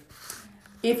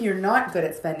 if you're not good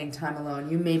at spending time alone,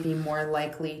 you may be more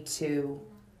likely to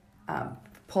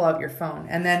pull out your phone.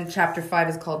 And then chapter 5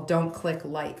 is called Don't Click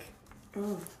Like.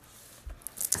 Oh.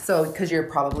 So, because you're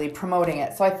probably promoting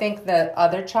it. So I think the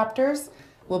other chapters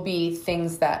will be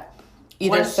things that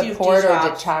either Once you support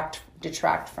or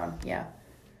detract from. Yeah.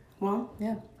 Well,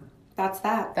 Yeah. that's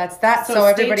that. That's that. So So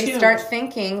stay everybody tuned. start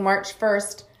thinking March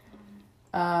 1st.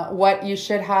 What you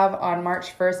should have on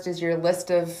March 1st is your list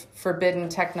of forbidden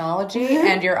technology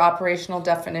and your operational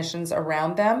definitions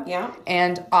around them. Yeah.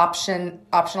 And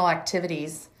optional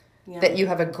activities that you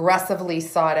have aggressively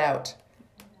sought out.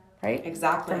 Right?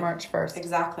 Exactly. For March 1st.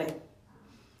 Exactly.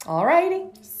 All righty.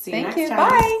 See you Thank next you. time.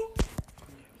 Bye.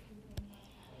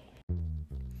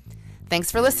 Thanks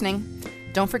for listening.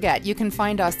 Don't forget, you can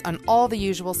find us on all the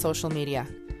usual social media.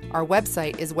 Our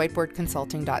website is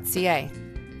whiteboardconsulting.ca.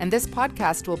 And this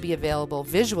podcast will be available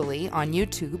visually on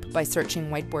YouTube by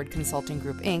searching Whiteboard Consulting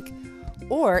Group Inc.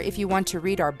 Or if you want to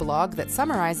read our blog that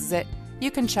summarizes it, you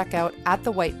can check out At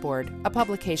the Whiteboard, a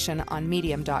publication on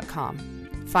medium.com.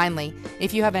 Finally,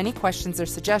 if you have any questions or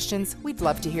suggestions, we'd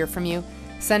love to hear from you.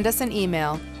 Send us an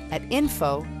email at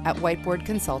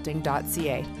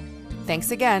info@whiteboardconsulting.ca.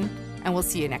 Thanks again, and we'll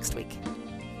see you next week.